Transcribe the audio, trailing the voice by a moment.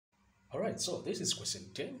Alright, so this is question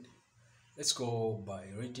 10. Let's go by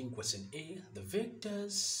reading question A. The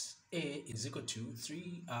vectors A is equal to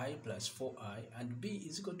 3i plus 4i and B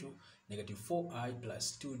is equal to negative 4i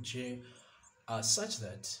plus 2j are such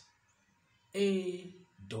that A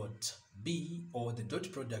dot B, or the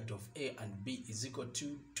dot product of A and B, is equal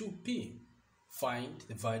to 2p. Find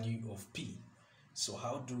the value of P. So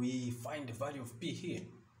how do we find the value of P here?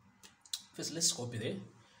 First, let's copy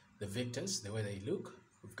the vectors the way they look.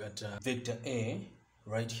 We've got vector A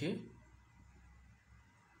right here,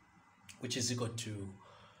 which is equal to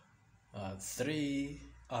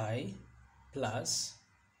 3i plus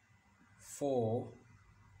 4j,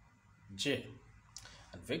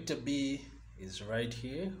 and vector B is right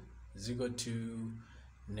here, is equal to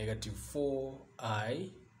negative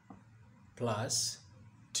 4i plus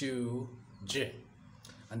 2j.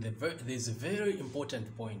 And there's a very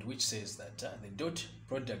important point which says that the dot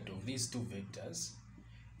product of these two vectors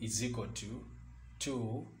is equal to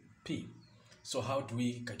 2p. So how do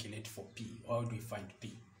we calculate for P? How do we find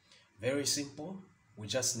P? Very simple. We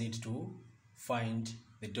just need to find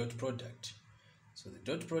the dot product. So the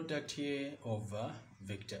dot product here of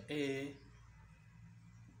vector A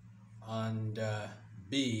and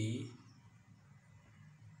B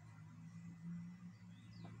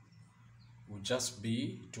will just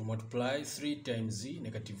be to multiply 3 times z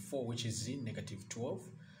negative 4, which is z negative 12,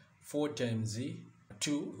 4 times z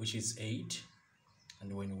 2, which is 8.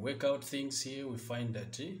 And when we work out things here, we find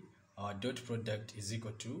that our dot product is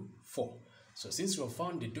equal to 4. So since we have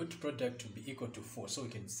found the dot product to be equal to 4, so we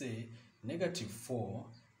can say negative 4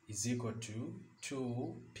 is equal to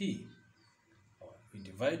 2p. We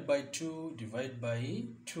divide by 2, divide by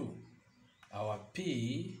 2. Our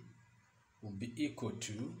P will be equal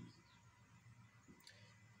to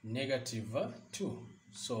negative 2.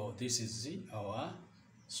 So this is our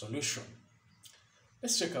solution.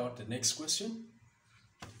 Let's check out the next question.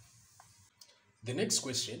 The next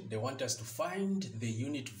question, they want us to find the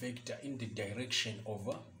unit vector in the direction of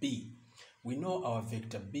B. We know our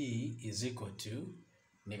vector B is equal to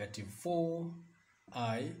negative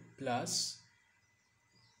 4i plus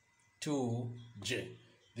 2j.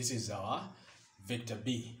 This is our vector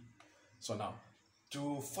B. So now,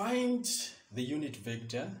 to find the unit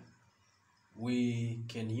vector, we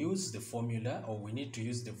can use the formula, or we need to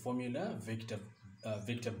use the formula vector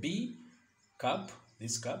B cap.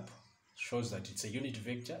 This cap shows that it's a unit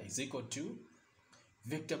vector, is equal to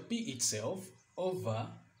vector B itself over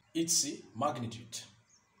its magnitude.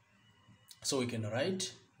 So we can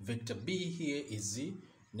write vector B here is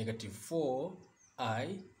negative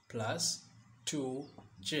 4i plus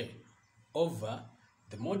 2j over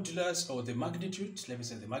the modulus, or the magnitude, let me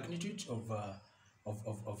say the magnitude of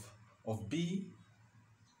B,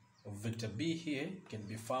 of vector B here, can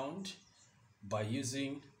be found by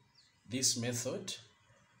using this method.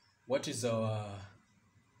 What is our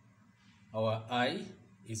I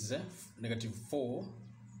is negative 4,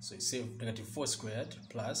 so you say negative 4 squared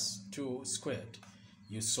plus 2 squared.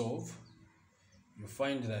 You solve, you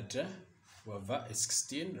find that we have a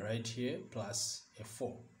 16 right here plus a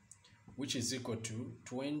 4, which is equal to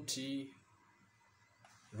 20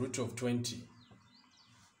 root of 20.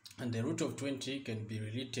 And the root of 20 can be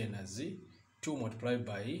rewritten as 2 multiplied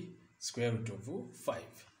by square root of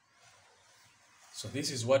 5. So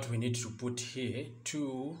this is what we need to put here,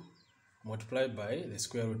 2 multiplied by the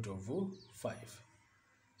square root of 5.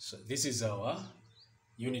 So this is our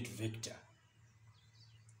unit vector.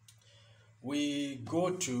 We go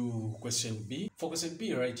to question B. For question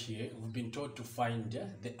B right here, we've been told to find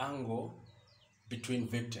the angle between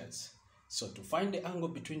vectors. So to find the angle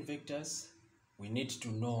between vectors, we need to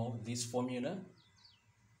know this formula.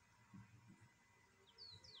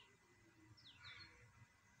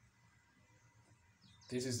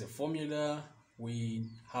 This is the formula we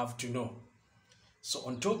have to know. So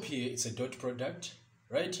on top here, it's a dot product.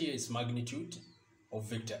 Right here is magnitude of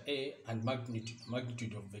vector A and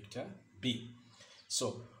magnitude of vector B.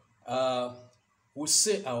 So we'll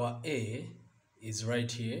say our A is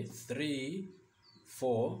right here, 3,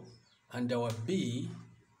 4, and our B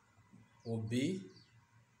will be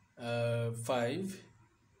 5,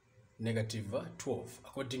 negative 12,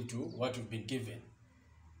 according to what we've been given.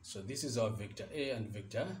 So this is our vector A and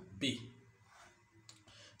vector B.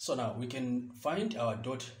 So now we can find our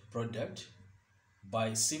dot product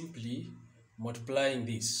by simply multiplying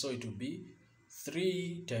this. So it will be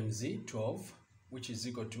 3 times 12, which is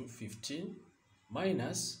equal to 15,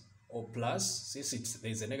 minus or plus, since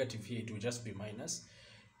there's a negative here, it will just be minus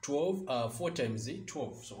 12, 4 times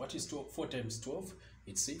 12. So what is 4 times 12?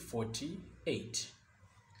 It's 48.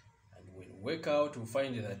 And when we work out, we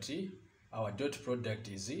find that our dot product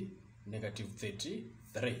is negative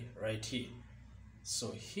 33 right here.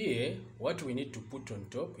 So here, what we need to put on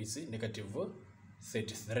top is negative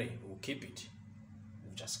 33. We'll keep it.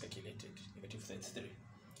 We've just calculated negative 33.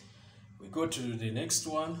 We go to the next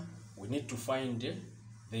one. We need to find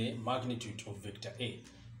the magnitude of vector A.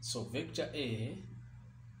 So vector A,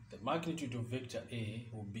 the magnitude of vector A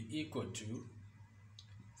will be equal to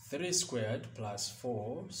 3 squared plus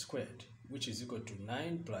 4 squared, which is equal to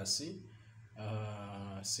 9 plus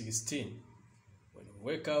 16. When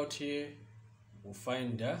we work out here, we'll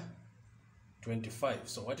find 25.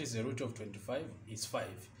 So what is the root of 25? It's 5.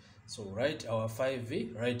 So write our 5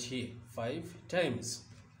 right here. 5 times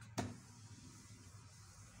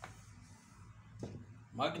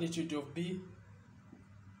magnitude of B,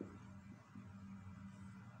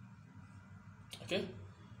 okay,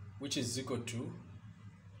 which is equal to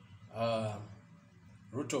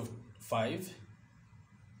root of 5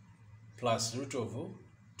 plus root of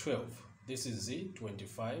 12. This is the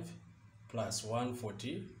 25 plus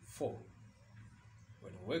 144.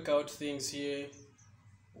 When we work out things here,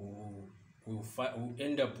 we'll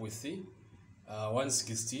end up with the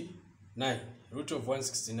 169. Root of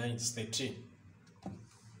 169 is 13.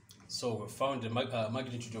 So we found the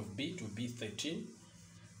magnitude of B to be 13.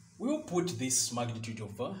 We'll put this magnitude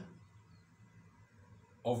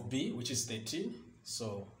of B, which is 13.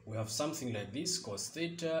 So we have something like this. Cos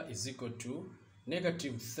theta is equal to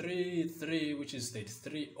negative 3, which is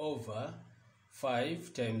 33 over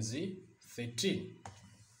 5 times 13.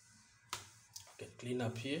 Okay, clean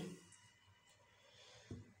up here.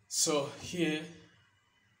 So here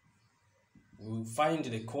we'll find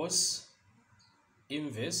the cos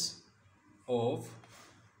inverse of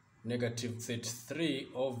negative 33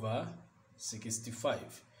 over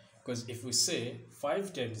 65. Because if we say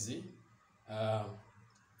 5 times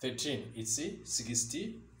 13, it's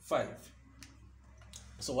 65.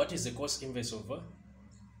 So what is the cos inverse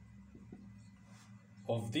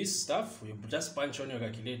of this stuff? You just punch on your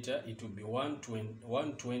calculator, it will be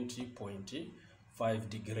 120.5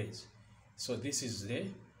 degrees. So this is the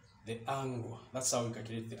angle. That's how we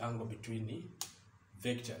calculate the angle between the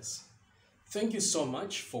vectors. Thank you so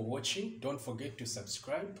much for watching. Don't forget to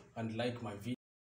subscribe and like my video.